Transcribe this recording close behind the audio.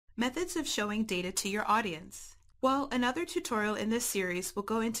Methods of showing data to your audience. While another tutorial in this series will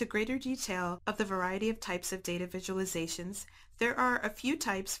go into greater detail of the variety of types of data visualizations, there are a few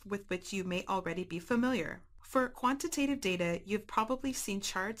types with which you may already be familiar. For quantitative data, you've probably seen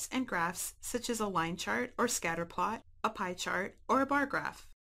charts and graphs such as a line chart or scatter plot, a pie chart, or a bar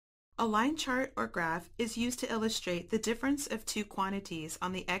graph. A line chart or graph is used to illustrate the difference of two quantities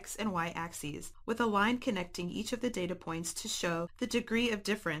on the x and y axes, with a line connecting each of the data points to show the degree of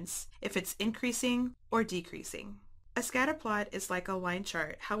difference, if it's increasing or decreasing. A scatter plot is like a line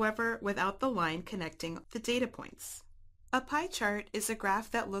chart, however, without the line connecting the data points. A pie chart is a graph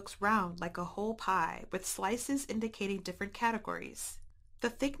that looks round like a whole pie, with slices indicating different categories.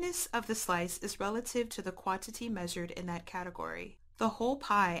 The thickness of the slice is relative to the quantity measured in that category. The whole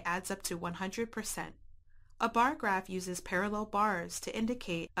pie adds up to 100%. A bar graph uses parallel bars to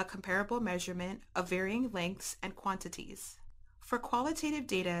indicate a comparable measurement of varying lengths and quantities. For qualitative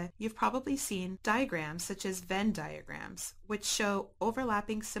data, you've probably seen diagrams such as Venn diagrams, which show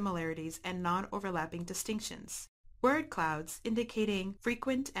overlapping similarities and non-overlapping distinctions. Word clouds indicating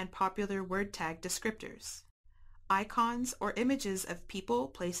frequent and popular word tag descriptors. Icons or images of people,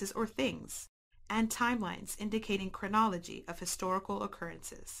 places, or things, and timelines indicating chronology of historical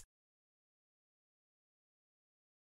occurrences.